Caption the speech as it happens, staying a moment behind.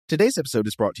Today's episode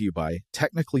is brought to you by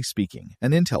Technically Speaking,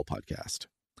 an Intel podcast.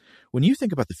 When you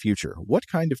think about the future, what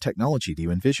kind of technology do you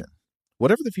envision?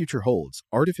 Whatever the future holds,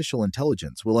 artificial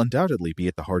intelligence will undoubtedly be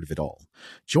at the heart of it all.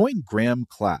 Join Graham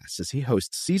Class as he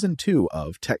hosts Season 2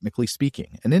 of Technically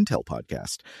Speaking, an Intel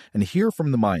podcast, and hear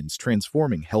from the minds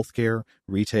transforming healthcare,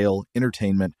 retail,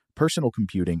 entertainment, personal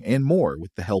computing, and more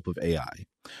with the help of AI.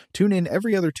 Tune in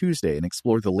every other Tuesday and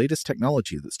explore the latest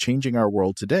technology that's changing our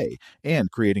world today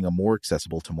and creating a more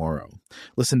accessible tomorrow.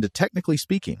 Listen to Technically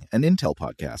Speaking, an Intel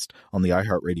podcast on the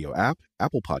iHeartRadio app,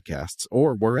 Apple Podcasts,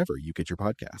 or wherever you get your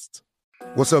podcasts.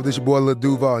 What's up, this your boy Lil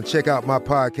Duval, and check out my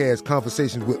podcast,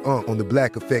 Conversations with Unc, on the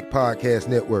Black Effect Podcast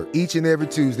Network. Each and every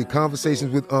Tuesday,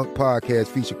 Conversations with Unc podcast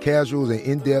feature casuals and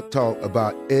in-depth talk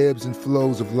about ebbs and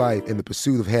flows of life and the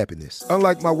pursuit of happiness.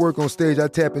 Unlike my work on stage, I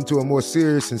tap into a more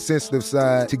serious and sensitive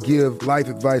side to give life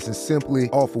advice and simply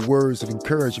offer words of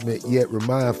encouragement, yet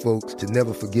remind folks to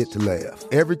never forget to laugh.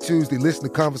 Every Tuesday, listen to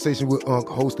Conversations with Unc,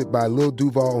 hosted by Lil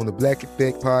Duval on the Black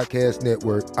Effect Podcast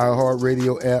Network,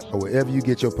 iHeartRadio app, or wherever you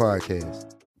get your podcasts.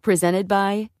 Presented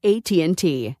by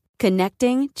AT&T.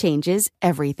 Connecting changes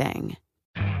everything.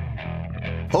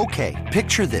 Okay,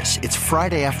 picture this. It's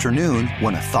Friday afternoon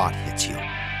when a thought hits you.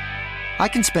 I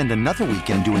can spend another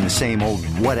weekend doing the same old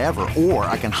whatever, or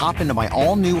I can hop into my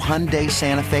all-new Hyundai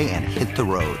Santa Fe and hit the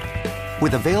road.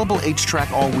 With available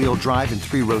H-Track all-wheel drive and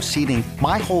 3-row seating,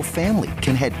 my whole family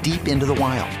can head deep into the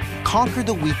wild. Conquer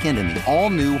the weekend in the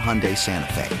all-new Hyundai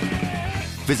Santa Fe.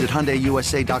 Visit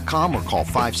HyundaiUSA.com or call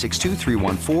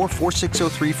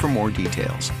 562-314-4603 for more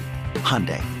details.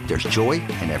 Hyundai, there's joy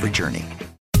in every journey.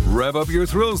 Rev up your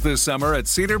thrills this summer at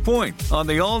Cedar Point on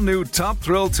the all-new Top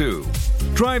Thrill 2.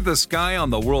 Drive the sky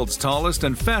on the world's tallest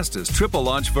and fastest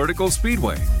triple-launch vertical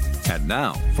speedway. And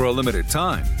now, for a limited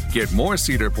time, get more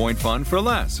Cedar Point fun for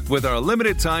less with our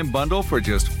limited-time bundle for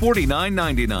just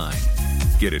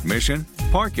 $49.99. Get admission,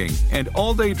 parking, and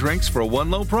all-day drinks for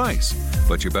one low price.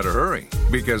 But you better hurry,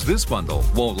 because this bundle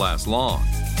won't last long.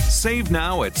 Save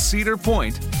now at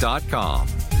cedarpoint.com.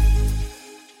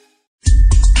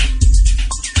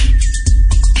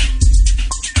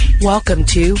 Welcome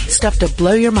to Stuff to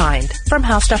Blow Your Mind from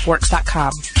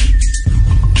HowStuffWorks.com.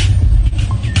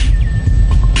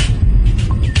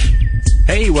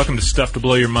 Hey, welcome to Stuff to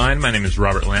Blow Your Mind. My name is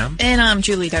Robert Lamb. And I'm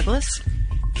Julie Douglas.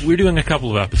 We're doing a couple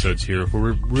of episodes here where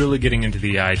we're really getting into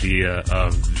the idea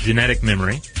of genetic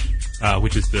memory,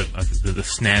 which is the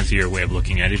snazzier way of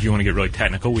looking at it. If you want to get really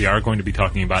technical, we are going to be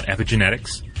talking about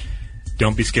epigenetics.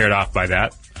 Don't be scared off by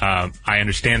that. I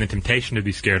understand the temptation to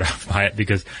be scared off by it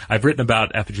because I've written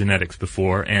about epigenetics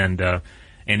before, and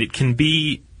it can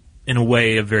be, in a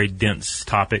way, a very dense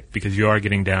topic because you are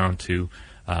getting down to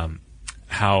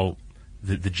how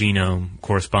the genome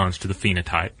corresponds to the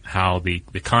phenotype, how the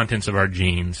contents of our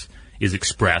genes is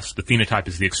expressed. The phenotype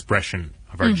is the expression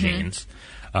of our genes.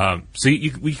 So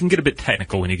we can get a bit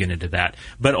technical when you get into that.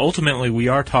 But ultimately, we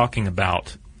are talking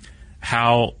about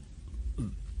how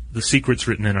the secrets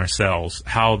written in our cells,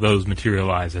 how those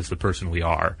materialize as the person we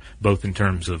are, both in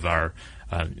terms of our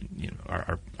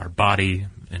body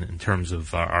and in terms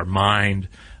of our mind.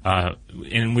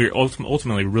 And we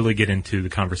ultimately really get into the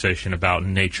conversation about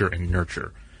nature and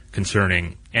nurture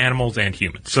concerning animals and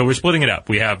humans. So we're splitting it up.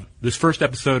 We have this first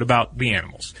episode about the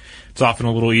animals. It's often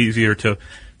a little easier to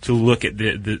look at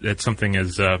at something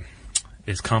as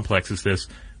complex as this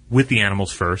with the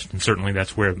animals first, and certainly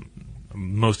that's where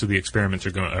most of the experiments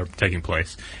are taking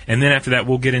place. And then after that,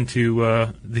 we'll get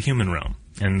into the human realm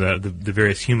and the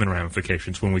various human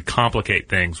ramifications when we complicate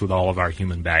things with all of our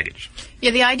human baggage.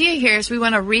 Yeah, the idea here is we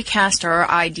want to recast our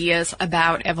ideas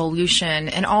about evolution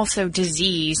and also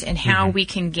disease and how we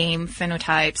can game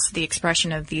phenotypes, the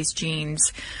expression of these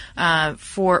genes,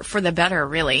 for the better,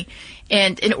 really.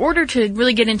 And in order to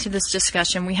really get into this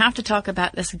discussion, we have to talk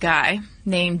about this guy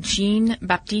named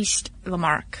Jean-Baptiste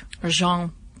Lamarck, or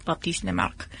Jean-Baptiste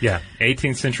Lamarck. Yeah,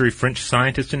 18th century French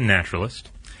scientist and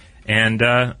naturalist. And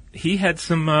he had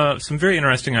some very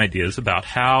interesting ideas about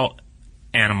how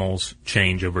animals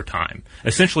change over time,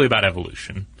 essentially about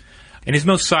evolution. And his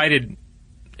most cited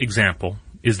example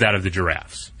is that of the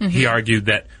giraffes. He argued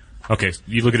that, okay,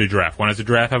 you look at a giraffe. Why does a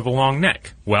giraffe have a long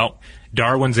neck? Well,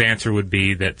 Darwin's answer would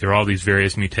be that there are all these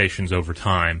various mutations over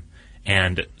time,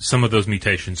 and some of those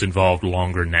mutations involved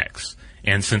longer necks.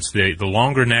 And since the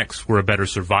longer necks were a better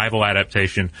survival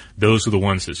adaptation, those are the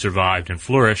ones that survived and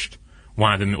flourished,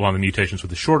 while the mutations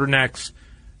with the shorter necks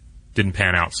didn't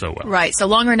pan out so well. Right. So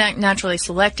longer neck naturally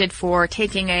selected for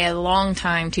taking a long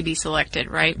time to be selected,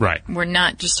 right? Right. We're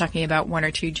not just talking about 1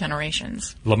 or 2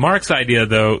 generations. Lamarck's idea,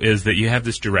 though, is that you have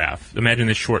this giraffe. Imagine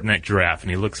this short-necked giraffe,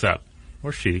 and he looks up,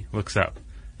 or she looks up,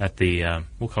 at the,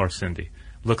 we'll call her Cindy,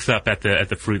 looks up at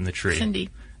the fruit in the tree. Cindy.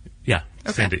 Yeah,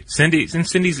 Okay. Cindy's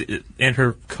and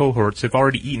her cohorts have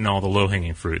already eaten all the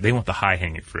low-hanging fruit. They want the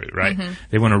high-hanging fruit, right? Mm-hmm.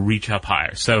 They want to reach up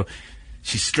higher. So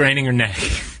she's straining her neck.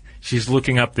 She's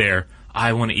looking up there.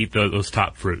 I want to eat those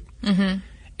top fruit. Mm-hmm.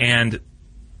 And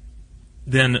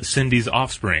then Cindy's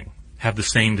offspring have the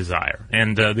same desire,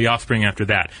 and the offspring after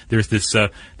that. There's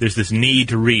this need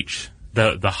to reach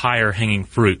the higher hanging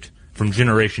fruit from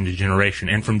generation to generation,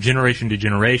 and from generation to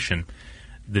generation,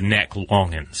 the neck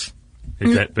longens.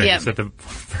 Is that the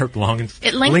verb longens?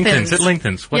 It lengthens. It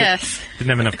lengthens. Yes. Didn't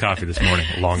have enough coffee this morning.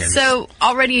 Longens. So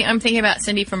already I'm thinking about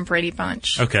Cindy from Brady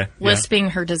Bunch. Okay.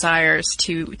 Lisping her desires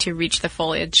to reach the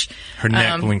foliage. Her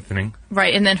neck lengthening.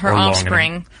 Right, and then her Or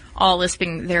offspring longening. all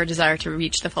lisping their desire to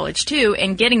reach the foliage too,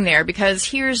 and getting there, because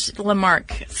here's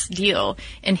Lamarck's deal.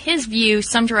 In his view,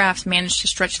 some giraffes manage to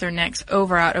stretch their necks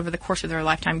out over the course of their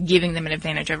lifetime, giving them an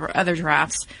advantage over other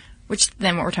giraffes, which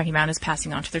then what we're talking about is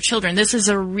passing on to their children. This is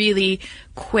a really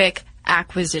quick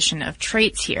acquisition of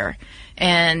traits here.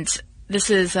 And this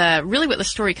is really what the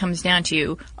story comes down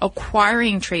to,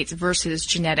 acquiring traits versus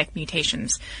genetic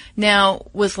mutations. Now,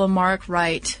 was Lamarck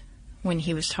right when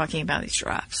he was talking about these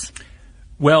giraffes?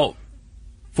 Well,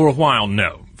 for a while,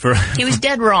 no. He was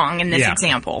dead wrong in this Yeah.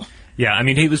 example. Yeah, I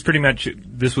mean, he was pretty much.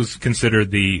 This was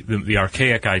considered the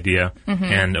archaic idea,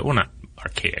 and well, not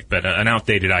archaic, but an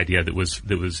outdated idea that was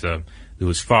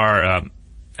far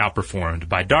outperformed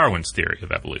by Darwin's theory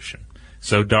of evolution.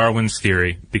 So Darwin's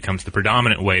theory becomes the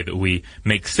predominant way that we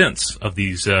make sense of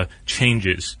these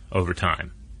changes over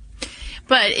time.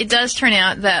 But it does turn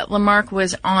out that Lamarck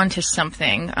was onto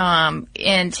something,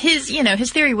 and his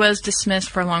theory was dismissed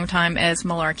for a long time as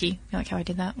malarkey. You like how I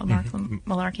did that? Lamarck,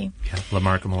 malarkey. Yeah,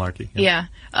 Lamarck and malarkey. Yeah.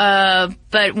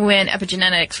 But when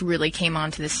epigenetics really came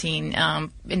onto the scene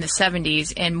in the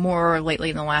 70s, and more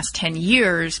lately in the last 10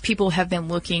 years, people have been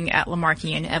looking at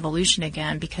Lamarckian evolution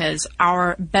again, because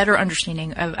our better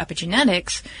understanding of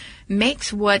epigenetics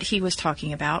makes what he was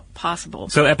talking about possible.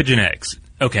 So epigenetics.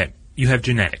 Okay, you have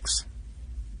genetics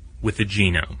with the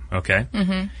genome, okay?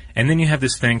 Mm-hmm. And then you have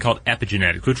this thing called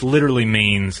epigenetics, which literally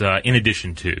means in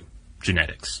addition to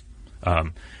genetics.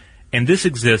 And this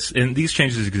exists, and these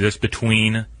changes exist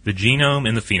between the genome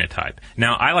and the phenotype.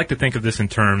 Now, I like to think of this in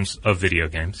terms of video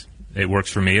games. It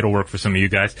works for me. It'll work for some of you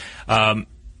guys.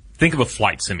 Think of a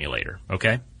flight simulator,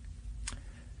 okay?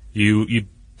 You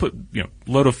put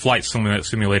load a flight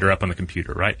simulator up on the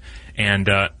computer, right? And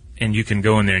you can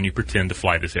go in there and you pretend to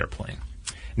fly this airplane.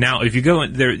 Now, if you go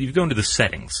in there, you go into the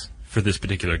settings for this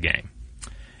particular game.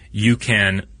 You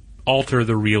can alter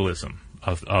the realism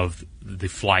of the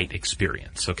flight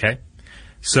experience. Okay,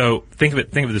 so think of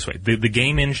it this way: the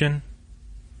game engine,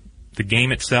 the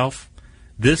game itself.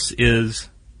 This is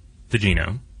the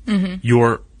genome. Mm-hmm.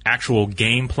 Your actual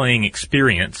game playing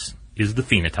experience is the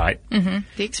phenotype. Mm-hmm.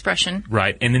 The expression.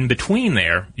 Right, and in between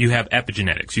there, you have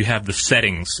epigenetics. You have the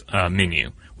settings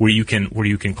menu, where you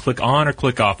can click on or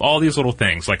click off all these little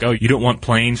things, like, oh, you don't want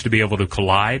planes to be able to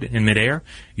collide in midair.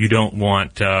 You don't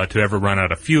want to ever run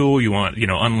out of fuel. You want,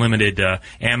 unlimited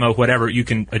ammo, whatever. You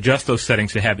can adjust those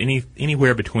settings to have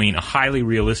anywhere between a highly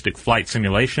realistic flight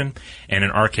simulation and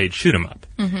an arcade shoot 'em up,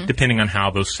 depending on how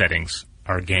those settings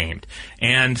are gamed.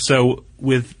 And so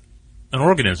with an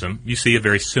organism, you see a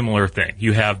very similar thing.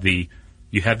 You have the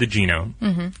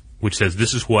genome, which says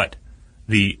this is what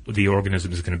the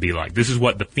organism is going to be like. This is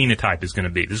what the phenotype is going to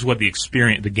be. This is what the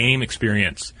game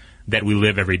experience that we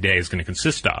live every day is going to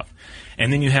consist of.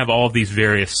 And then you have all of these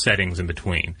various settings in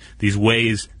between, these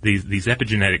ways, these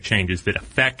epigenetic changes that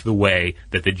affect the way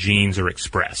that the genes are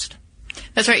expressed.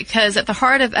 That's right, because at the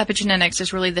heart of epigenetics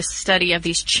is really the study of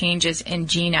these changes in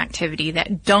gene activity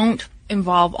that don't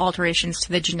involve alterations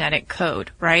to the genetic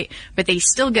code, right? But they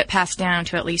still get passed down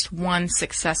to at least one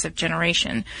successive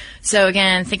generation. So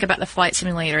again, think about the flight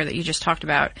simulator that you just talked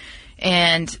about,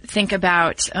 and think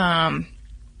about,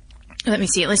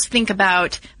 let's think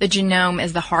about the genome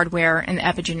as the hardware and the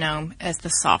epigenome as the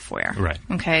software. Right.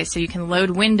 Okay, so you can load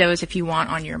Windows if you want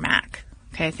on your Mac.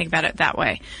 Okay, think about it that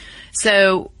way.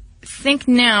 So think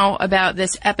now about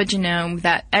this epigenome,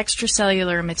 that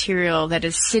extracellular material that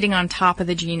is sitting on top of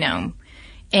the genome.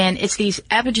 And it's these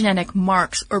epigenetic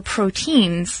marks or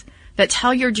proteins that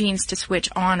tell your genes to switch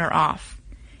on or off.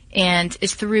 And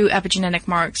it's through epigenetic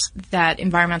marks that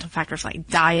environmental factors like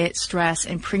diet, stress,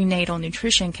 and prenatal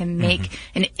nutrition can make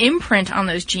an imprint on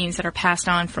those genes that are passed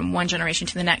on from one generation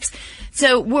to the next.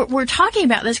 So we're talking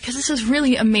about this because this is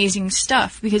really amazing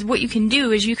stuff, because what you can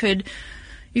do is you can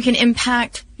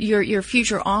impact your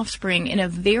future offspring in a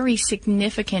very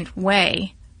significant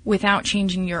way without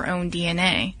changing your own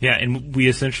DNA. Yeah, and we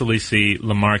essentially see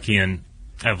Lamarckian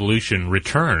evolution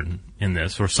return in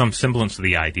this, or some semblance of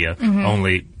the idea,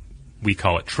 only we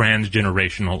call it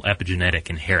transgenerational epigenetic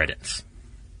inheritance.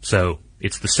 So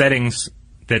it's the settings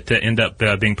that end up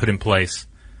being put in place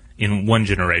in one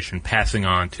generation, passing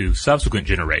on to subsequent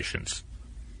generations.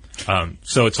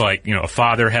 So it's like, a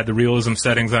father had the realism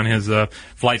settings on his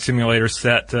flight simulator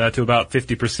set to about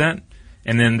 50%,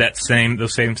 and then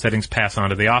those same settings pass on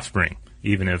to the offspring,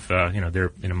 even if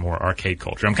they're in a more arcade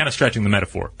culture. I'm kind of stretching the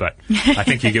metaphor, but I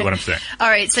think you get what I'm saying. All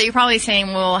right, so you're probably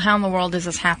saying, well, how in the world does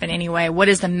this happen anyway? What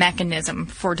is the mechanism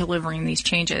for delivering these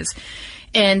changes?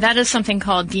 And that is something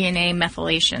called DNA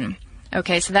methylation.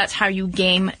 Okay, so that's how you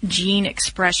game gene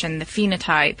expression, the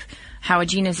phenotype, how a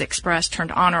gene is expressed,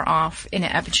 turned on or off in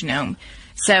an epigenome.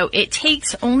 So it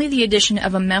takes only the addition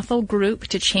of a methyl group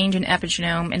to change an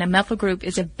epigenome, and a methyl group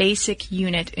is a basic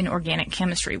unit in organic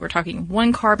chemistry. We're talking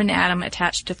one carbon atom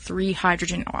attached to 3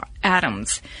 hydrogen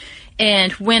atoms.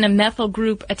 And when a methyl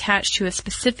group attached to a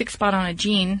specific spot on a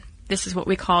gene, this is what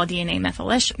we call DNA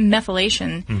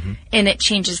methylation, and it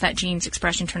changes that gene's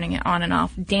expression, turning it on and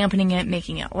off, dampening it,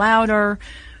 making it louder.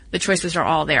 The choices are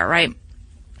all there, right?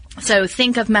 So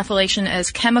think of methylation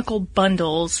as chemical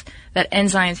bundles that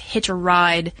enzymes hitch a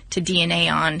ride to DNA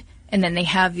on, and then they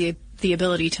have the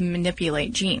ability to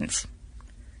manipulate genes.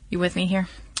 You with me here?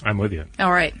 I'm with you.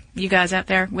 All right. You guys out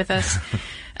there with us?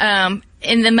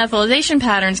 And the methylation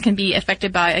patterns can be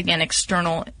affected by, again,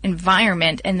 external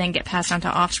environment and then get passed on to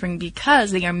offspring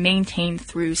because they are maintained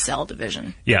through cell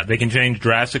division. Yeah, they can change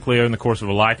drastically in the course of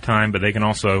a lifetime, but they can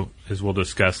also, as we'll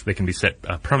discuss, they can be set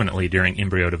permanently during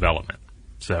embryo development.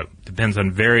 So it depends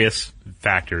on various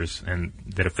factors and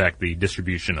that affect the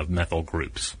distribution of methyl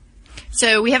groups.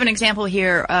 So we have an example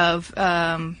here of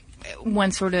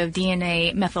one sort of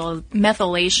DNA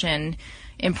methylation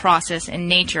in process in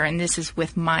nature, and this is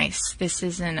with mice. This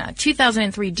is in a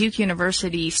 2003 Duke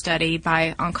University study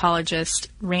by oncologist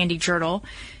Randy Jirtle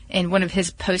and one of his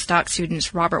postdoc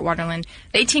students, Robert Waterland.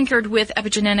 They tinkered with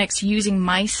epigenetics using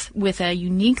mice with a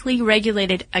uniquely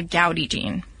regulated agouti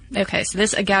gene. Okay, so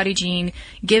this agouti gene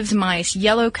gives mice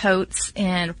yellow coats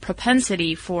and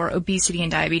propensity for obesity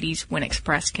and diabetes when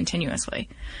expressed continuously.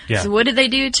 Yeah. So what did they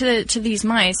do to these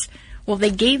mice? Well, they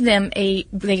gave them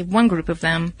one group of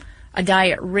them a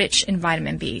diet rich in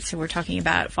vitamin B. So we're talking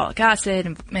about folic acid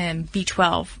and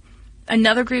B12.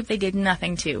 Another group they did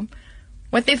nothing to.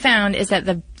 What they found is that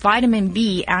the vitamin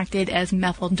B acted as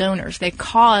methyl donors. They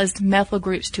caused methyl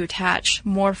groups to attach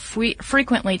more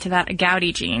frequently to that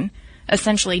agouti gene,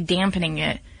 essentially dampening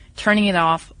it, turning it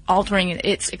off, altering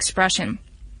its expression.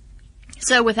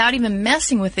 So without even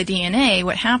messing with the DNA,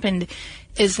 what happened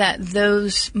is that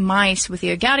those mice with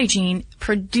the agouti gene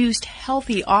produced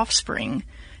healthy offspring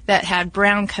that had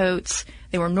brown coats,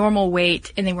 they were normal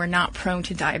weight, and they were not prone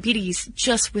to diabetes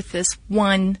just with this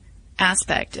one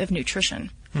aspect of nutrition.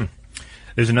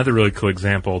 There's another really cool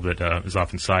example that is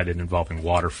often cited involving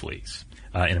water fleas.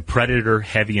 In a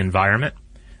predator-heavy environment,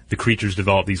 the creatures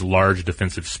develop these large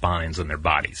defensive spines on their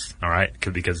bodies, all right?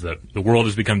 Because the world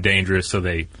has become dangerous, so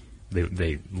they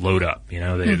load up, they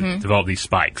develop these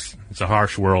spikes. It's a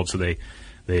harsh world, so they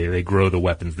grow the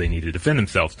weapons they need to defend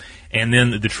themselves. And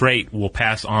then the trait will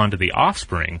pass on to the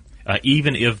offspring,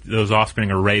 even if those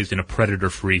offspring are raised in a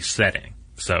predator-free setting.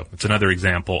 So it's another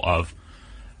example of,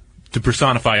 to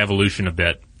personify evolution a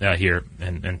bit here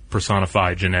and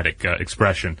personify genetic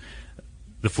expression,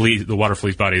 the water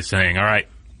flea's body is saying, all right,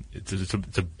 it's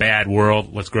a bad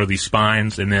world, let's grow these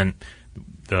spines, and then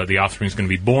the offspring is going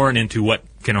to be born into what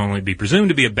can only be presumed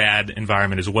to be a bad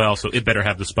environment as well, so it better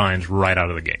have the spines right out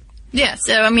of the gate. Yeah,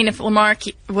 so, if Lamarck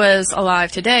was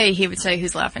alive today, he would say,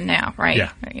 who's laughing now, right?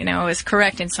 Yeah. Is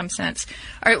correct in some sense.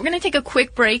 All right, we're going to take a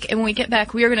quick break, and when we get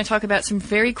back, we are going to talk about some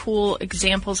very cool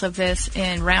examples of this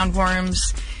in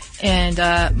roundworms and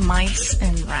mice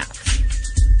and rats.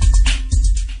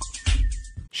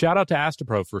 Shout out to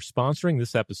Astepro for sponsoring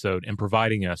this episode and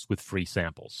providing us with free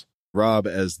samples. Rob,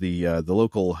 as the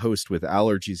local host with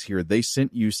allergies here, they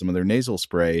sent you some of their nasal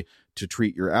spray to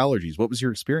treat your allergies. What was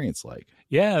your experience like?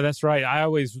 Yeah, that's right. I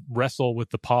always wrestle with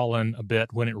the pollen a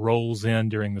bit when it rolls in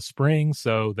during the spring,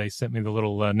 so they sent me the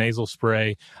little nasal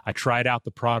spray. I tried out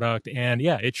the product, and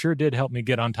yeah, it sure did help me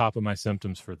get on top of my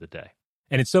symptoms for the day.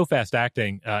 And it's so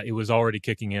fast-acting, it was already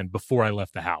kicking in before I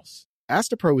left the house.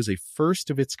 Astepro is a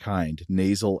first-of-its-kind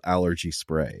nasal allergy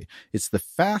spray. It's the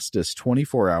fastest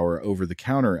 24-hour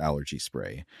over-the-counter allergy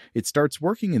spray. It starts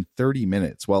working in 30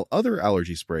 minutes, while other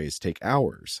allergy sprays take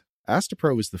hours.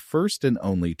 Astepro is the first and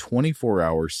only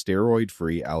 24-hour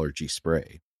steroid-free allergy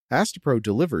spray. Astepro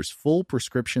delivers full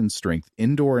prescription-strength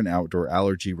indoor and outdoor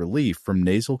allergy relief from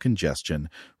nasal congestion,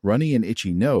 runny and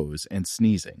itchy nose, and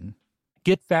sneezing.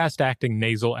 Get fast-acting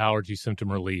nasal allergy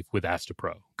symptom relief with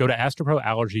Astepro. Go to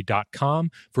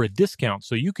asteproallergy.com for a discount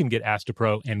so you can get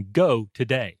Astepro and go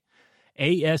today.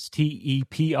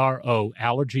 ASTEPRO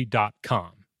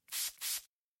allergy.com.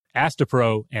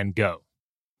 Astepro and go.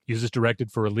 Use as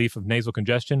directed for relief of nasal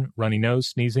congestion, runny nose,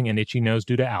 sneezing, and itchy nose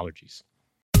due to allergies.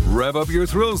 Rev up your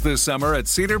thrills this summer at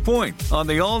Cedar Point on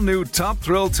the all-new Top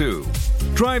Thrill 2.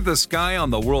 Drive the sky on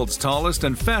the world's tallest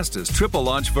and fastest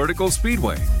triple-launch vertical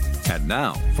speedway. And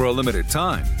now, for a limited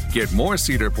time, get more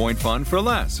Cedar Point fun for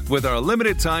less with our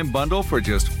limited-time bundle for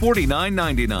just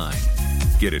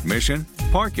 $49.99. Get admission,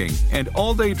 parking, and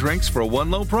all-day drinks for one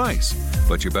low price.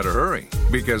 But you better hurry,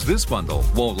 because this bundle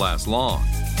won't last long.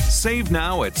 Save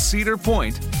now at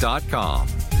cedarpoint.com.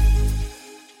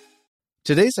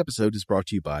 Today's episode is brought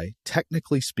to you by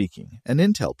Technically Speaking, an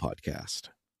Intel podcast.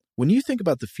 When you think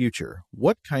about the future,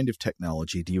 what kind of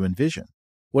technology do you envision?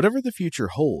 Whatever the future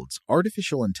holds,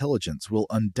 artificial intelligence will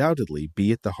undoubtedly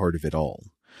be at the heart of it all.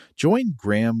 Join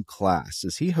Graham Class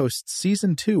as he hosts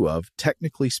Season 2 of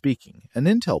Technically Speaking, an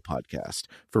Intel podcast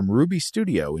from Ruby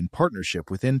Studio in partnership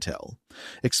with Intel.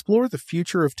 Explore the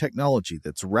future of technology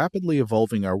that's rapidly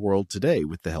evolving our world today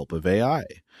with the help of AI.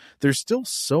 There's still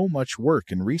so much work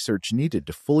and research needed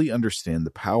to fully understand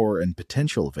the power and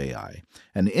potential of AI,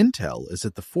 and Intel is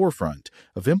at the forefront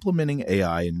of implementing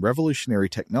AI in revolutionary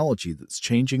technology that's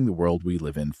changing the world we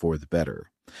live in for the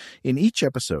better. In each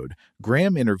episode,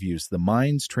 Graham interviews the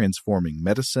minds transforming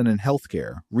medicine and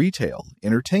healthcare, retail,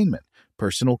 entertainment,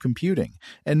 personal computing,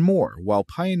 and more while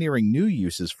pioneering new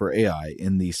uses for AI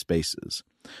in these spaces.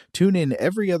 Tune in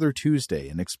every other Tuesday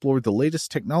and explore the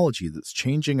latest technology that's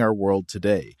changing our world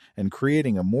today and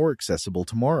creating a more accessible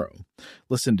tomorrow.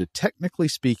 Listen to Technically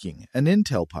Speaking, an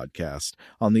Intel podcast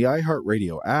on the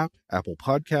iHeartRadio app, Apple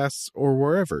Podcasts, or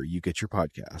wherever you get your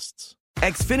podcasts.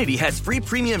 Xfinity has free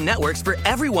premium networks for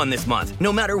everyone this month,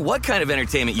 no matter what kind of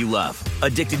entertainment you love.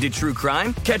 Addicted to true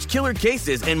crime? Catch killer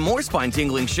cases and more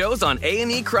spine-tingling shows on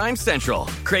A&E Crime Central.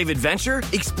 Crave adventure?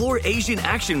 Explore Asian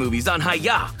action movies on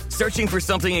Hi-Ya. Searching for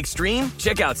something extreme?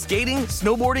 Check out skating,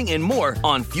 snowboarding, and more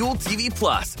on Fuel TV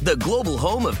Plus, the global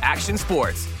home of action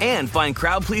sports. And find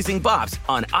crowd-pleasing bops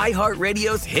on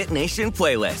iHeartRadio's Hit Nation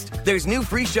playlist. There's new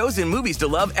free shows and movies to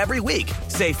love every week.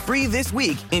 Say free this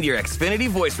week in your Xfinity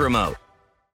voice remote.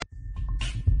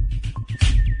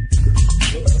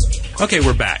 Okay,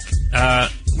 we're back.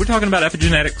 We're talking about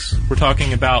epigenetics. We're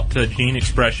talking about gene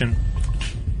expression.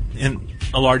 In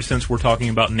a large sense, we're talking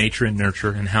about nature and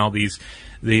nurture and how these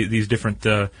different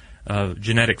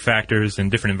genetic factors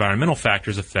and different environmental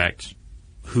factors affect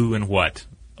who and what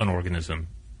an organism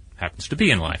happens to be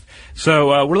in life.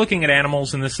 So we're looking at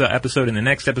animals in this episode. In the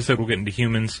next episode, we'll get into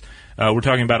humans. We're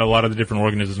talking about a lot of the different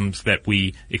organisms that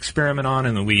we experiment on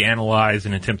and that we analyze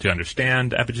and attempt to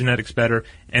understand epigenetics better.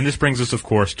 And this brings us, of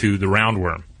course, to the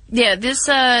roundworm. Yeah, these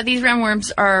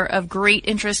roundworms are of great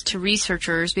interest to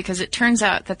researchers because it turns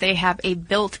out that they have a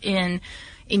built-in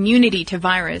immunity to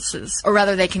viruses, or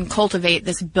rather they can cultivate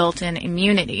this built-in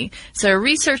immunity. So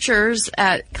researchers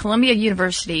at Columbia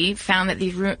University found that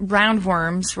these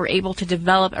roundworms were able to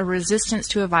develop a resistance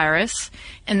to a virus,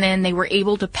 and then they were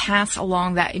able to pass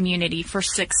along that immunity for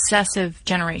successive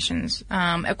generations.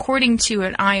 According to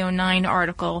an IO9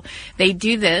 article, they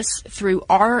do this through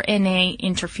RNA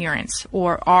interference,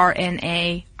 or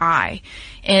RNAi.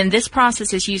 And this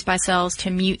process is used by cells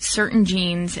to mute certain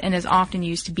genes and is often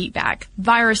used to beat back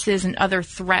viruses and other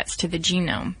threats to the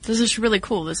genome. This is really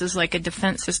cool. This is like a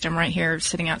defense system right here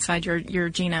sitting outside your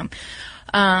genome.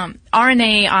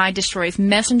 RNAi destroys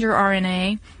messenger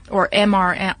RNA or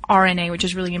mRNA, which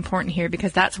is really important here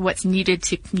because that's what's needed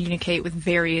to communicate with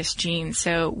various genes.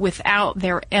 So without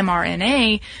their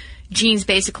mRNA, genes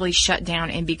basically shut down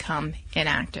and become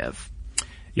inactive.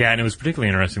 Yeah, and it was particularly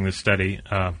interesting, this study,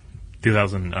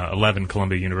 2011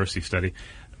 Columbia University study,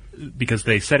 because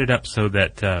they set it up so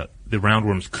that the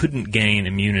roundworms couldn't gain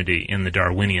immunity in the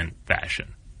Darwinian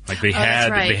fashion. Like they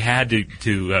had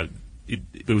to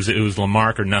it was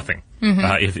Lamarck or nothing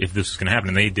if this was going to happen,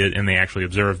 and they did, and they actually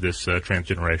observed this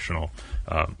transgenerational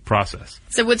process.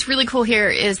 So what's really cool here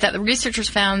is that the researchers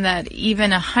found that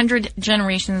even 100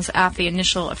 generations after the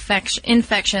initial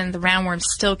infection, the roundworms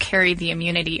still carry the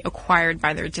immunity acquired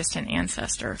by their distant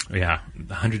ancestor. Yeah,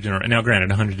 now granted,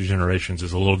 100 generations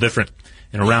is a little different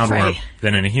in a roundworm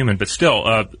than in a human, but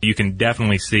still, you can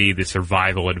definitely see the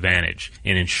survival advantage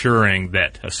in ensuring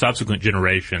that subsequent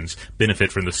generations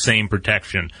benefit from the same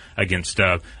protection against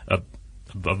a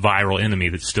viral enemy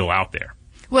that's still out there.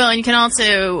 Well, and you can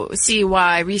also see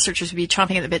why researchers would be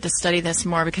chomping at the bit to study this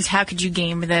more, because how could you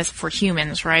game this for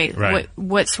humans, right? Right.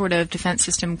 What sort of defense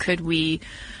system could we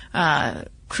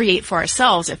create for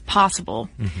ourselves if possible.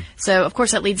 So, of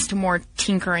course, that leads to more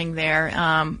tinkering there.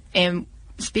 And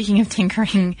speaking of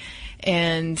tinkering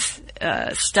and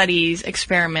studies,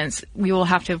 experiments, we will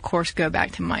have to, of course, go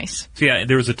back to mice. So, yeah,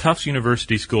 there was a Tufts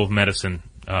University School of Medicine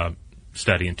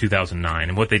study in 2009,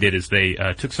 and what they did is they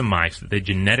took some mice that they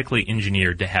genetically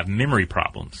engineered to have memory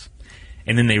problems,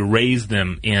 and then they raised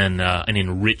them in an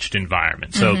enriched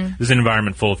environment. So this is an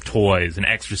environment full of toys and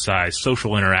exercise,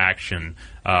 social interaction,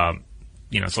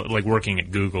 so like working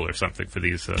at Google or something for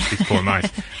these poor mice.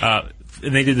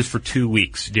 And they did this for 2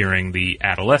 weeks during the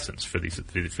adolescence for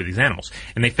these animals,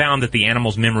 and they found that the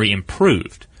animals' memory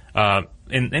improved.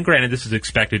 And granted, this is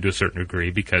expected to a certain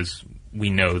degree because we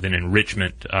know that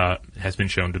enrichment has been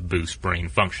shown to boost brain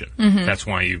function. That's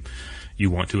why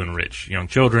you want to enrich young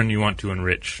children. You want to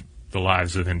enrich the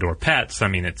lives of indoor pets. I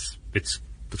mean, it's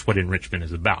what enrichment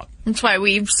is about. That's why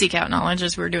we seek out knowledge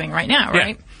as we're doing right now,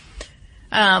 right?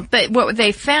 Yeah. But what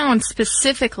they found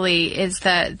specifically is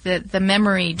that the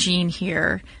memory gene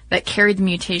here that carried the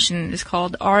mutation is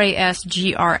called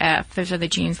RASGRF. Those are the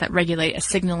genes that regulate a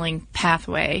signaling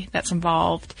pathway that's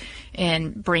involved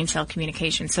in brain cell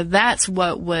communication. So that's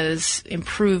what was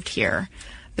improved here.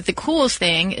 But the coolest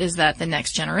thing is that the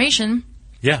next generation,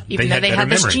 even though they had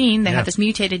this gene, they had this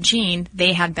mutated gene,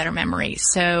 they had better memory.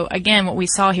 So again, what we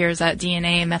saw here is that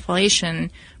DNA methylation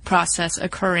process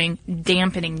occurring,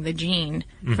 dampening the gene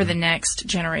for the next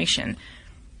generation.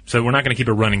 So we're not going to keep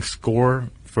a running score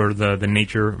for the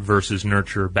nature versus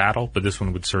nurture battle, but this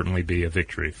one would certainly be a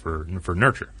victory for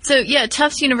nurture. So yeah,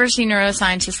 Tufts University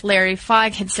neuroscientist Larry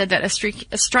Feig had said that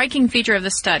a striking feature of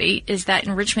the study is that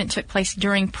enrichment took place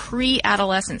during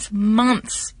pre-adolescence,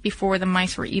 months before the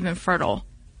mice were even fertile.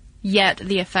 Yet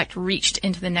the effect reached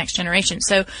into the next generation.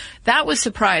 So that was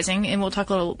surprising, and we'll talk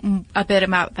a bit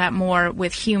about that more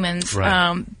with humans.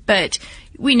 Right. But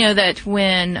we know that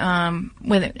when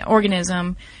an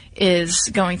organism is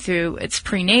going through its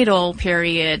prenatal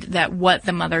period, that what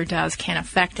the mother does can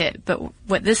affect it. But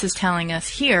what this is telling us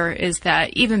here is that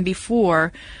even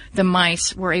before the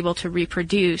mice were able to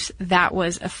reproduce, that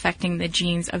was affecting the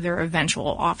genes of their eventual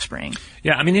offspring.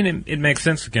 Yeah, I mean, it makes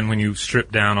sense, again, when you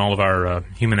strip down all of our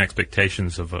human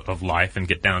expectations of life and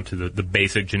get down to the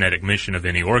basic genetic mission of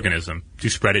any organism, to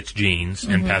spread its genes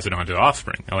and pass it on to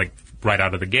offspring. Like, right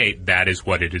out of the gate, that is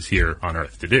what it is here on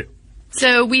Earth to do.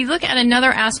 So we look at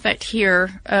another aspect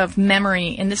here of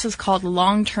memory, and this is called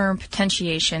long-term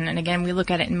potentiation. And again, we look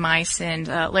at it in mice, and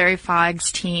Larry Feig's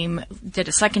team did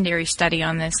a secondary study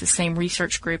on this. The same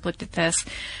research group looked at this.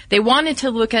 They wanted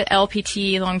to look at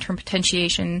LPT, long-term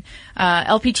potentiation.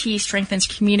 LPT strengthens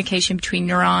communication between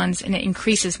neurons, and it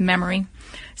increases memory.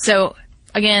 So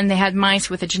again, they had mice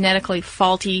with a genetically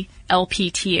faulty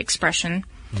LPT expression.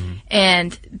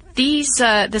 And this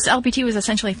LPT was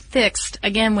essentially fixed,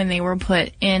 again, when they were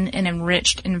put in an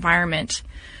enriched environment.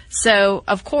 So,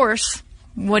 of course,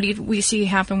 what do we see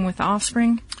happen with the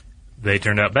offspring? They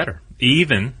turned out better.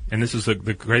 Even, and this is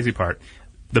the crazy part,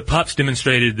 the pups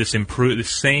demonstrated the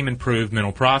same improved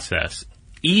mental process,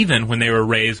 even when they were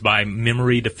raised by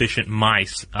memory-deficient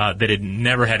mice that had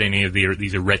never had any of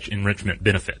these enrichment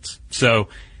benefits. So,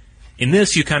 in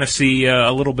this, you kind of see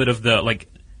a little bit of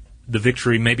the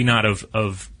victory, maybe not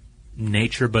of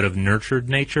nature, but of nurtured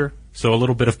nature. So a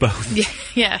little bit of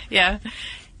both. Yeah.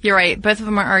 You're right. Both of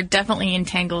them are definitely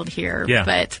entangled here. Yeah.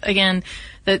 But again,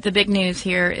 the big news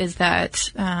here is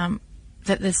that that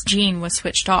this gene was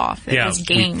switched off. It was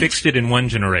gamed. We fixed it in one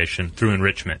generation through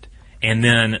enrichment, and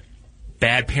then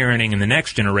bad parenting in the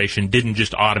next generation didn't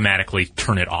just automatically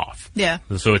turn it off. Yeah.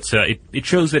 So it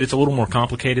shows that it's a little more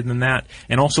complicated than that,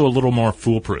 and also a little more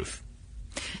foolproof.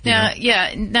 Now,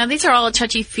 Now, these are all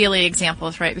touchy-feely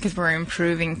examples, right? Because we're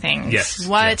improving things. Yes.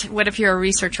 What if you're a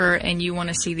researcher and you want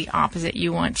to see the opposite?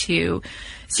 You want to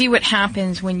see what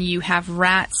happens when you have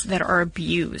rats that are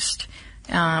abused,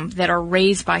 that are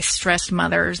raised by stressed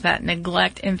mothers that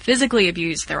neglect and physically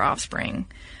abuse their offspring.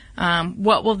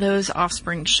 What will those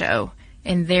offspring show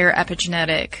in their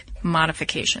epigenetic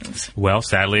modifications? Well,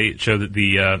 sadly, it showed that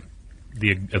the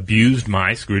abused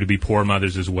mice grew to be poor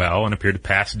mothers as well and appeared to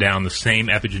pass down the same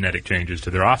epigenetic changes to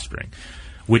their offspring,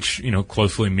 which,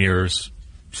 closely mirrors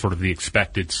sort of the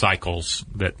expected cycles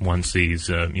that one sees,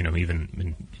 even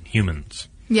in humans.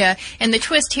 Yeah, and the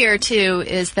twist here, too,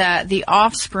 is that the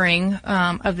offspring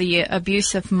of the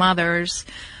abusive mothers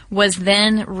was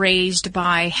then raised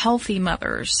by healthy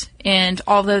mothers. And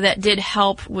although that did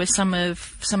help with some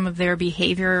of their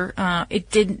behavior, it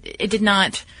did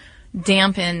not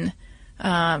dampen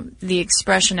the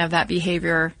expression of that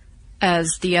behavior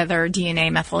as the other DNA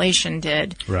methylation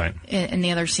did. Right. In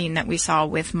the other scene that we saw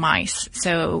with mice.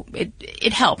 So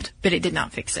it helped, but it did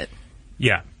not fix it.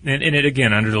 Yeah, and it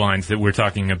again underlines that we're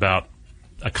talking about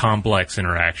a complex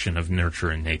interaction of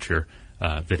nurture and nature,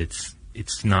 that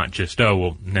it's not just,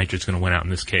 nature's going to win out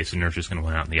in this case and nurture's going to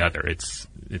win out in the other.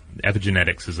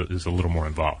 Epigenetics is a little more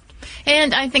involved.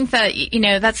 And I think that,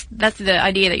 that's the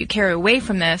idea that you carry away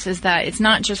from this, is that it's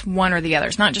not just one or the other.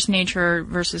 It's not just nature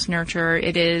versus nurture.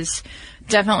 It is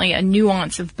definitely a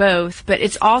nuance of both, but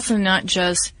it's also not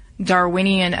just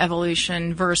Darwinian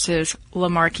evolution versus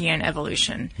Lamarckian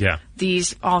evolution. Yeah.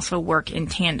 These also work in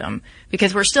tandem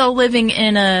because we're still living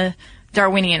in a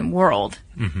Darwinian world.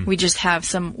 Mm-hmm. We just have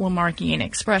some Lamarckian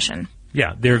expression.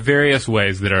 Yeah, there are various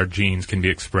ways that our genes can be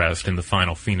expressed in the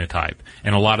final phenotype,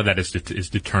 and a lot of that is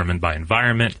determined by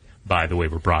environment, by the way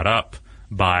we're brought up,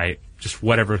 by just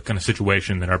whatever kind of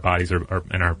situation that our bodies are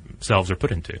and our selves are put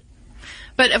into.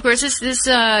 But of course, this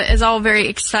is all very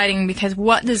exciting because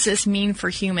what does this mean for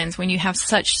humans when you have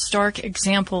such stark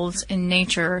examples in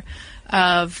nature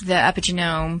of the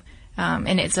epigenome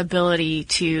and its ability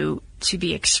to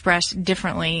be expressed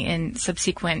differently in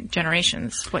subsequent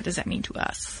generations? What does that mean to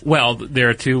us? Well, there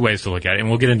are two ways to look at it, and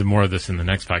we'll get into more of this in the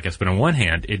next podcast. But on one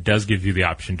hand, it does give you the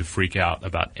option to freak out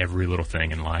about every little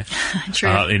thing in life.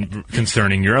 True.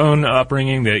 Concerning your own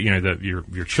upbringing,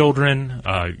 your children,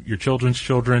 your children's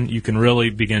children. You can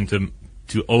really begin to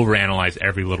overanalyze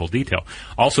every little detail.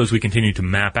 Also, as we continue to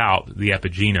map out the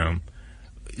epigenome,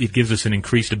 it gives us an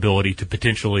increased ability to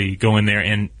potentially go in there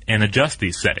and adjust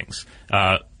these settings.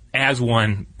 As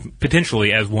one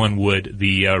would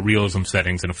the realism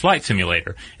settings in a flight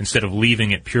simulator, instead of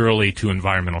leaving it purely to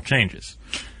environmental changes.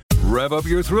 Rev up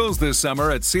your thrills this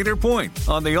summer at Cedar Point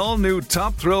on the all-new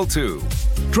Top Thrill 2.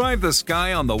 Drive the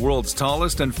sky on the world's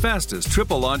tallest and fastest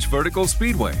triple-launch vertical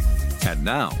speedway. And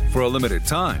now, for a limited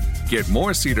time, get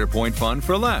more Cedar Point fun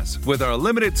for less with our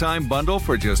limited-time bundle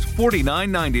for just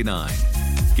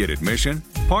 $49.99. Get admission,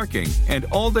 parking, and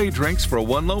all-day drinks for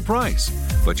one low price.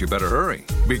 But you better hurry,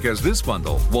 because this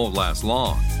bundle won't last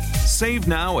long. Save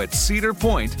now at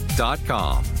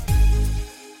cedarpoint.com.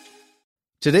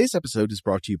 Today's episode is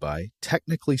brought to you by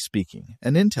Technically Speaking,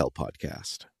 an Intel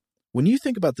podcast. When you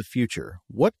think about the future,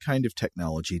 what kind of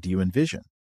technology do you envision?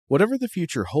 Whatever the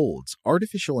future holds,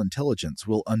 artificial intelligence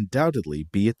will undoubtedly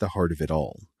be at the heart of it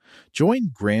all.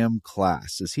 Join Graham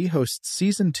Class as he hosts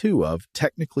Season 2 of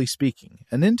Technically Speaking,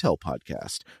 an Intel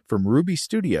podcast from Ruby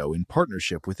Studio in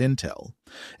partnership with Intel.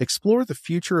 Explore the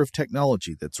future of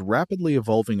technology that's rapidly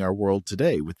evolving our world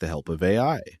today with the help of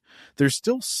AI. There's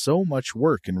still so much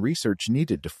work and research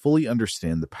needed to fully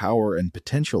understand the power and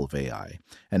potential of AI,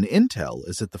 and Intel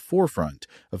is at the forefront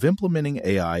of implementing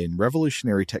AI in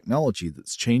revolutionary technology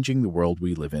that's changing the world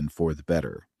we live in for the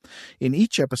better. In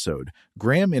each episode,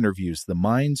 Graham interviews the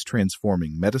minds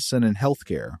transforming medicine and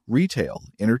healthcare, retail,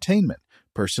 entertainment,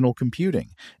 personal computing,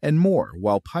 and more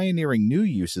while pioneering new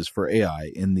uses for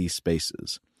AI in these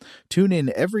spaces. Tune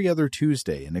in every other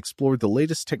Tuesday and explore the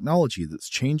latest technology that's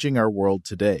changing our world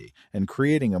today and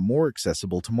creating a more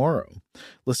accessible tomorrow.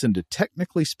 Listen to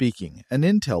Technically Speaking, an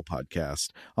Intel podcast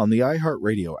on the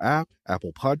iHeartRadio app,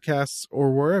 Apple Podcasts,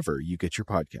 or wherever you get your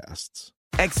podcasts.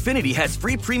 Xfinity has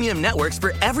free premium networks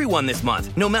for everyone this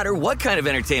month, no matter what kind of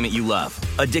entertainment you love.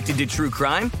 Addicted to true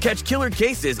crime? Catch killer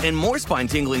cases and more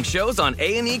spine-tingling shows on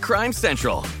A&E Crime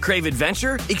Central. Crave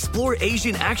adventure? Explore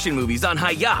Asian action movies on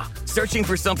Hi-Ya. Searching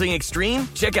for something extreme?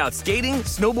 Check out skating,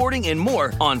 snowboarding, and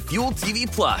more on Fuel TV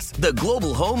Plus, the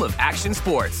global home of action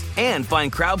sports. And find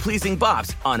crowd-pleasing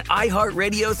bops on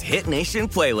iHeartRadio's Hit Nation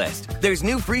playlist. There's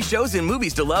new free shows and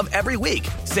movies to love every week.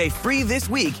 Say free this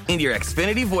week in your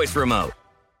Xfinity voice remote.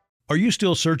 Are you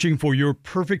still searching for your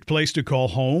perfect place to call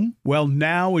home? Well,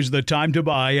 now is the time to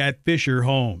buy at Fisher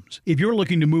Homes. If you're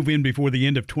looking to move in before the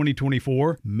end of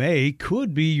 2024, May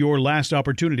could be your last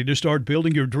opportunity to start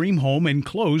building your dream home and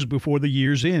close before the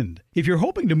year's end. If you're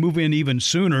hoping to move in even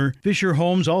sooner, Fisher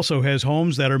Homes also has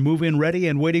homes that are move-in ready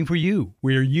and waiting for you,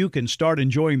 where you can start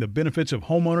enjoying the benefits of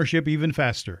homeownership even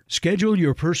faster. Schedule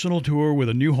your personal tour with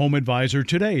a new home advisor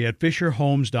today at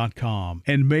FisherHomes.com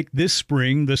and make this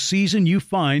spring the season you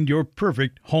find your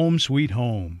perfect home sweet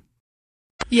home.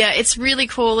 Yeah, it's really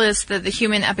cool is that the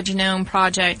Human Epigenome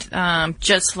Project,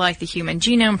 just like the Human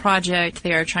Genome Project,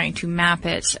 they are trying to map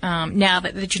it. Now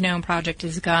that the Genome Project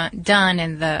is done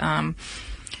and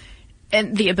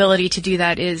the ability to do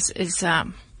that is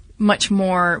much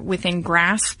more within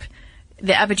grasp,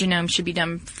 the epigenome should be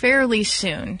done fairly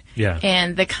soon. Yeah.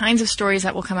 And the kinds of stories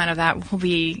that will come out of that will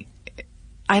be,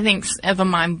 I think, of a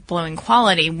mind-blowing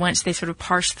quality once they sort of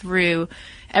parse through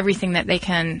everything that they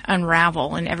can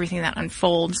unravel and everything that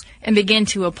unfolds and begin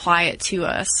to apply it to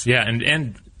us. Yeah,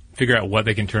 and figure out what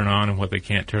they can turn on and what they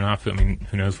can't turn off. I mean,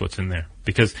 who knows what's in there?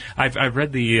 Because I've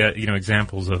read the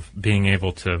examples of being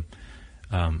able to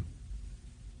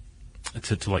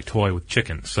like toy with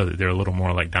chickens so that they're a little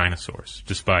more like dinosaurs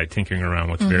just by tinkering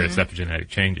around with various epigenetic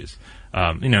changes.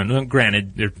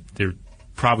 Granted, they're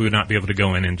probably would not be able to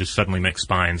go in and just suddenly make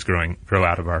spines grow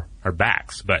out of our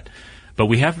backs, but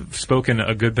we have spoken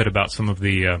a good bit about some of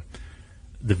the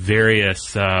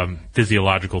various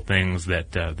physiological things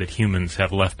that humans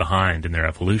have left behind in their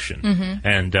evolution,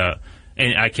 and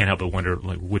I can't help but wonder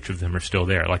like which of them are still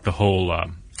there, like the whole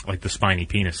like the spiny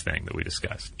penis thing that we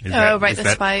discussed.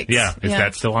 The spikes. Yeah, is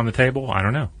that still on the table? I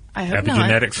don't know. I hope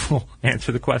Epigenetics will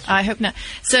answer the question. I hope not.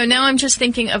 So now I'm just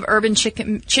thinking of urban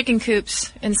chicken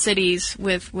coops in cities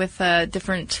with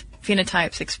different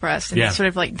phenotypes expressed, and sort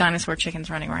of like dinosaur chickens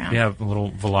running around. Yeah,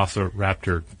 little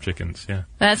velociraptor chickens, yeah.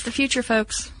 That's the future,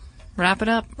 folks. Wrap it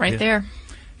up there.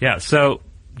 Yeah, so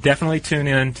definitely tune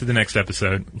in to the next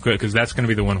episode, because that's going to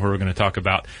be the one where we're going to talk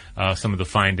about some of the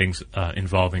findings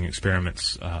involving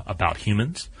experiments about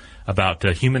humans, about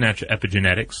human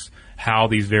epigenetics, how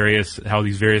these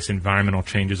various environmental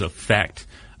changes affect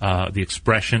the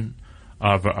expression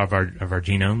of our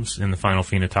genomes in the final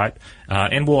phenotype,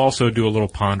 and we'll also do a little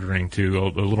pondering to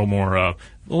a little more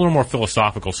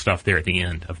philosophical stuff there at the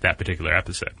end of that particular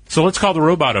episode. So let's call the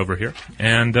robot over here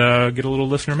and get a little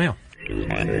listener mail.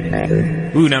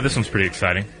 Ooh, now this one's pretty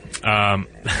exciting.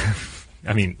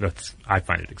 I mean, I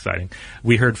find it exciting.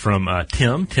 We heard from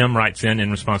Tim. Tim writes in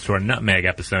response to our nutmeg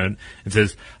episode and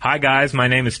says, "Hi guys, my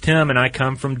name is Tim and I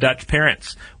come from Dutch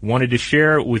parents. Wanted to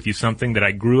share with you something that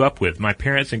I grew up with. My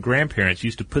parents and grandparents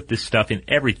used to put this stuff in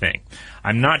everything.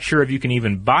 I'm not sure if you can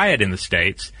even buy it in the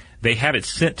States. They have it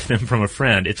sent to them from a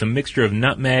friend. It's a mixture of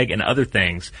nutmeg and other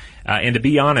things. And to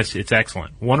be honest, it's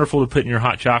excellent. Wonderful to put in your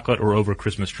hot chocolate or over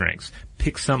Christmas drinks.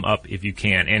 Pick some up if you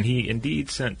can." And he indeed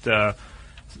sent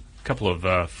couple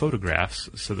of photographs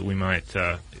so that we might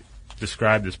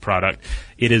describe this product.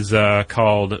 It is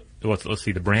called, let's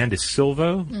see, the brand is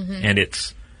Silvo, and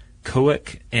it's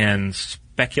Coic and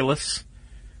Speculus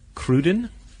Cruden,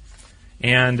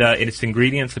 and its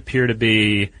ingredients appear to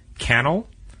be cannel,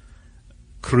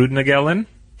 Crudnagellen,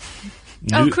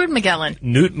 Crudmagellen,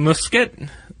 newt muscat,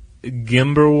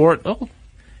 gimberwort,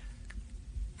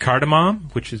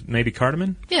 cardamom, which is maybe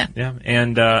cardamom,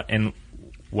 and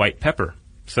white pepper.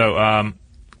 So,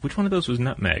 which one of those was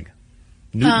nutmeg?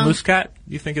 Newt muscat,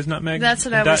 you think is nutmeg? That's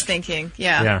what I was thinking,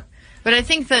 yeah. But I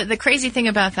think the crazy thing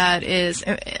about that is,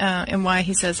 and why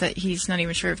he says that he's not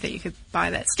even sure if that you could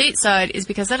buy that stateside, is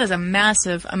because that is a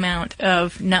massive amount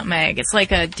of nutmeg. It's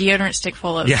like a deodorant stick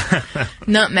full of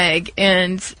nutmeg.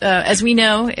 And as we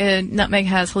know, nutmeg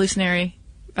has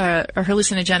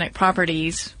hallucinogenic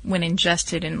properties when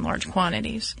ingested in large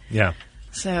quantities. Yeah.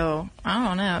 So, I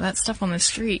don't know. That stuff on the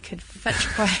street could fetch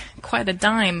quite a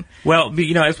dime. Well,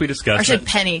 as we discussed... Or should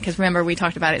penny, because remember we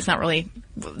talked about it. It's not really...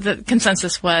 The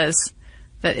consensus was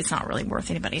that it's not really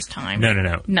worth anybody's time. No.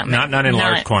 Not in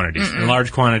large quantities. In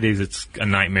large quantities, it's a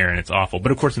nightmare and it's awful.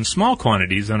 But, of course, in small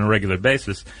quantities, on a regular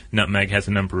basis, nutmeg has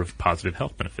a number of positive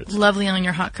health benefits. Lovely on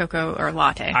your hot cocoa or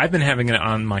latte. I've been having it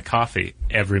on my coffee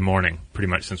every morning, pretty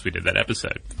much since we did that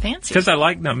episode. Fancy. Because I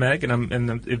like nutmeg,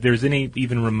 and if there's any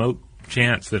even remote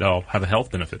chance that I'll have a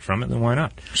health benefit from it, then why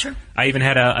not? Sure. I even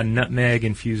had a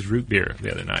nutmeg-infused root beer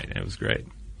the other night, and it was great.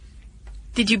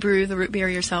 Did you brew the root beer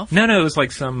yourself? No, it was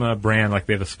like some brand, like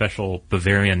they have a special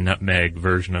Bavarian nutmeg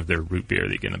version of their root beer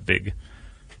that you get in a big...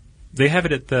 They have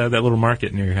it at that little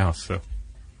market near your house, so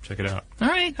check it out. All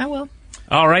right, I will.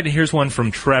 All right, and here's one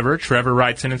from Trevor. Trevor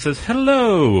writes in and says,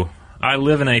 "Hello. I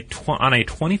live on a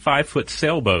 25-foot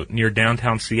sailboat near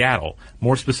downtown Seattle,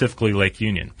 more specifically Lake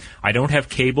Union. I don't have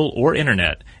cable or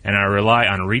internet, and I rely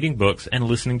on reading books and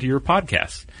listening to your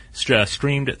podcasts,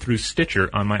 streamed through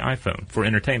Stitcher on my iPhone for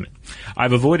entertainment.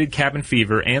 I've avoided cabin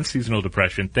fever and seasonal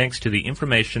depression thanks to the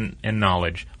information and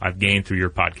knowledge I've gained through your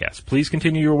podcast. Please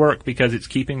continue your work because it's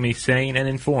keeping me sane and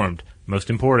informed. Most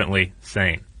importantly,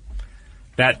 sane."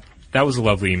 That was a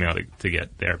lovely email to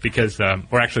get there because,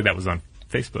 or actually that was on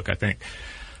Facebook, I think,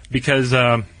 because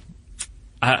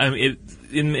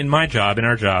in my job, in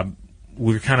our job,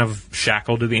 we're kind of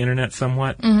shackled to the internet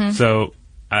somewhat. So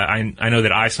I know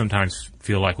that I sometimes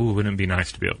feel like, wouldn't it be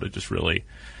nice to be able to just really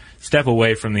step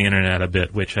away from the internet a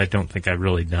bit, which I don't think I've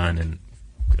really done in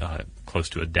close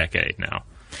to a decade now.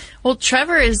 Well,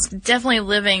 Trevor is definitely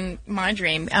living my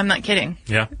dream. I'm not kidding.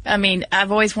 Yeah. I mean,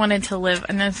 I've always wanted to live,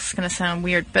 I know this is going to sound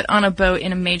weird, but on a boat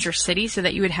in a major city so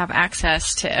that you would have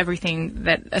access to everything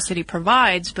that a city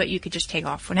provides, but you could just take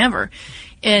off whenever.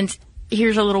 And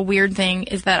here's a little weird thing,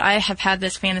 is that I have had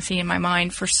this fantasy in my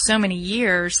mind for so many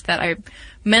years that I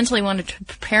mentally wanted to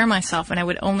prepare myself, and I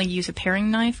would only use a paring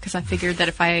knife because I figured that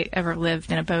if I ever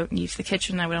lived in a boat and used the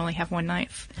kitchen, I would only have one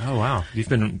knife. Oh, wow. You've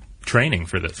been training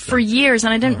for this. For years,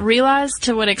 and I didn't realize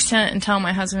to what extent until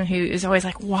my husband, who is always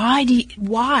like,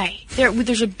 why?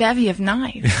 There's a bevy of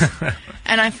knives.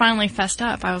 And I finally fessed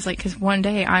up. I was like, because one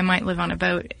day I might live on a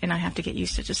boat and I have to get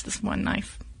used to just this one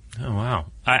knife. Oh, wow.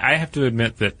 I have to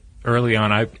admit that early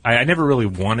on, I never really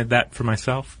wanted that for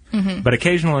myself. Mm-hmm. But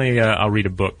occasionally I'll read a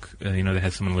book, that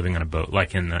has someone living on a boat,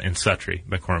 like in Suttree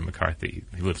by Cormac McCarthy.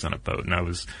 He lives on a boat, and I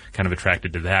was kind of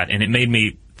attracted to that. And it made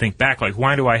me think back, like,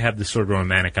 why do I have this sort of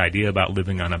romantic idea about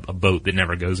living on a boat that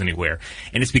never goes anywhere?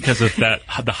 And it's because of the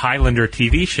Highlander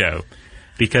TV show.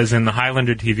 Because in the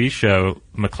Highlander TV show,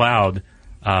 McLeod,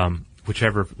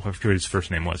 whichever his first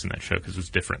name was in that show, because it was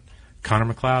different.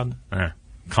 Connor McLeod?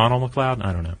 Connell McLeod?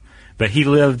 I don't know. But he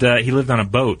lived on a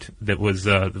boat that was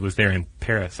there in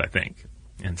Paris, I think.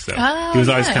 And so he was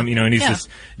always coming, and he's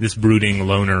this brooding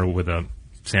loner with a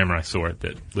samurai sword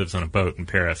that lives on a boat in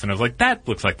Paris. And I was like, that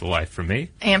looks like the life for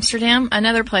me. Amsterdam,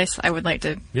 another place I would like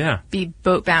to be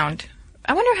boat bound.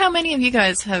 I wonder how many of you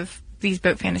guys have these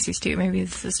boat fantasies too. Maybe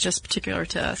this is just particular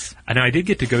to us. I know I did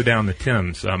get to go down the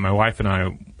Thames. My wife and I,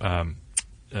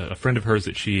 a friend of hers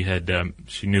that she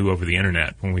knew over the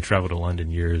internet when we traveled to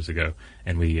London years ago,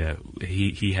 and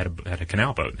he had a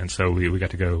canal boat, and so we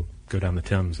got to go down the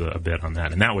Thames a bit on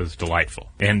that, and that was delightful.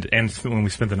 And when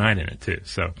we spent the night in it too,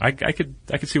 so I could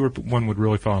see where one would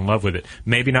really fall in love with it.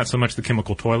 Maybe not so much the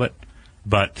chemical toilet,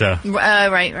 but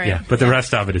right. Yeah, but the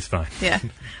rest of it is fine. Yeah.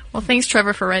 Well, thanks,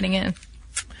 Trevor, for writing in.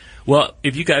 Well,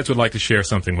 if you guys would like to share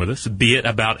something with us, be it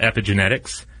about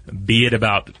epigenetics, be it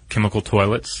about chemical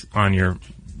toilets on your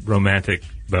romantic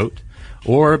boat,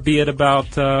 or be it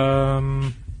about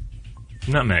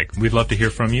nutmeg, we'd love to hear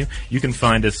from you. You can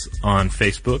find us on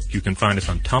Facebook. You can find us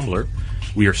on Tumblr.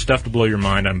 We are Stuff to Blow Your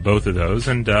Mind on both of those,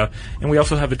 and we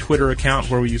also have a Twitter account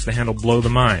where we use the handle Blow the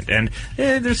Mind. And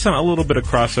there's a little bit of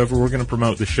crossover. We're going to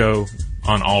promote the show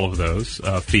on all of those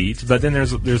feeds, but then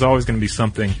there's always going to be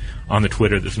something on the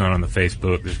Twitter that's not on the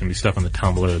Facebook. There's going to be stuff on the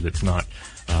Tumblr that's not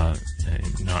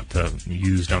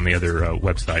used on the other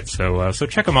websites. So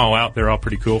check them all out. They're all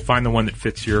pretty cool. Find the one that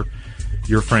fits your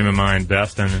frame of mind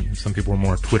best. And some people are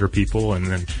more Twitter people, and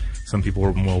then some people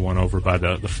are more won over by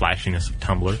the flashiness of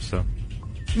Tumblr. So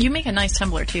you make a nice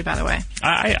Tumblr too, by the way.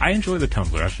 I enjoy the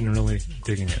Tumblr. I've been really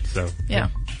digging it. So yeah,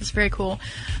 it's very cool.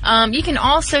 You can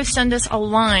also send us a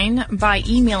line by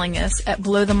emailing us at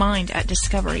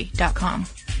blowthemind@discovery.com.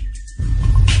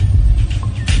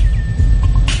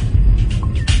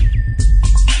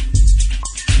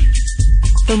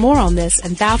 For more on this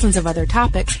and thousands of other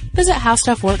topics, visit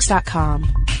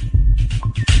howstuffworks.com.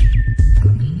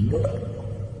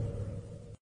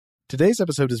 Today's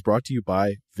episode is brought to you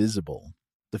by Visible.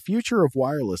 The future of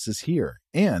wireless is here,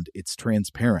 and it's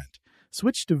transparent.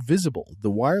 Switch to Visible,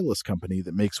 the wireless company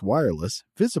that makes wireless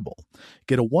visible.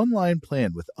 Get a one-line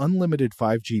plan with unlimited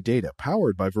 5G data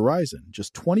powered by Verizon,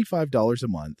 just $25 a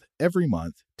month, every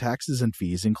month, taxes and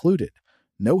fees included.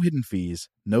 No hidden fees,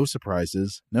 no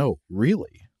surprises, no,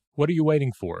 really. What are you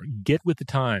waiting for? Get with the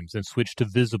times and switch to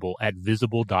Visible at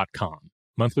Visible.com.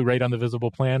 Monthly rate on the Visible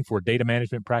plan for data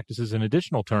management practices and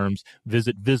additional terms,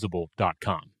 visit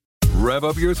Visible.com. Rev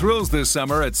up your thrills this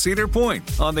summer at Cedar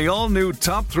Point on the all-new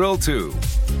Top Thrill 2.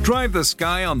 Drive the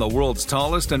sky on the world's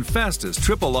tallest and fastest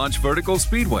triple-launch vertical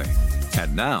speedway.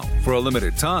 And now, for a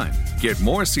limited time, get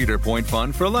more Cedar Point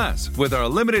fun for less with our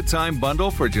limited-time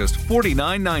bundle for just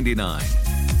 $49.99.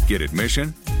 Get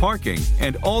admission, parking,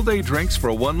 and all-day drinks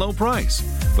for one low price.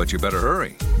 But you better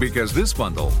hurry, because this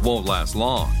bundle won't last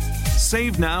long.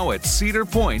 Save now at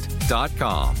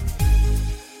cedarpoint.com.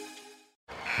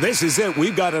 This is it.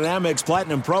 We've got an Amex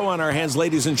Platinum Pro on our hands,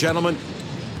 ladies and gentlemen.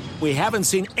 We haven't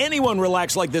seen anyone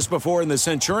relax like this before in the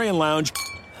Centurion Lounge.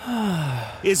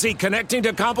 Is he connecting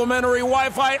to complimentary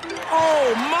Wi-Fi?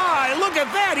 Oh, my! Look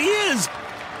at that! He is!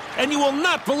 And you will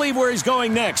not believe where he's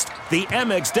going next. The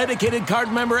Amex dedicated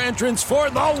card member entrance for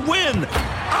the win.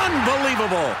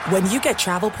 Unbelievable. When you get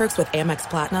travel perks with Amex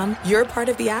Platinum, you're part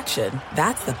of the action.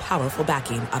 That's the powerful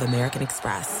backing of American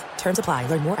Express. Terms apply.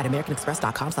 Learn more at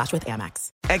americanexpress.com/withAmex.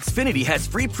 Xfinity has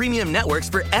free premium networks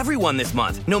for everyone this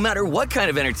month, no matter what kind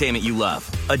of entertainment you love.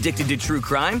 Addicted to true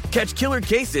crime? Catch killer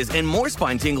cases and more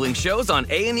spine-tingling shows on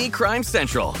A&E Crime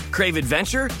Central. Crave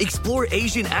adventure? Explore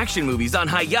Asian action movies on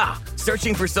Hi-YAH.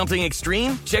 Searching for something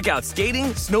extreme? Check out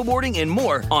skating, snowboarding, and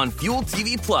more on Fuel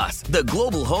TV Plus, the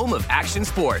global home of action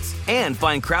sports. And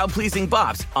find crowd-pleasing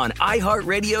bops on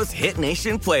iHeartRadio's Hit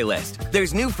Nation playlist.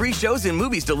 There's new free shows and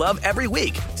movies to love every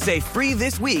week. Say free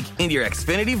this week in your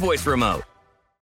Xfinity voice remote.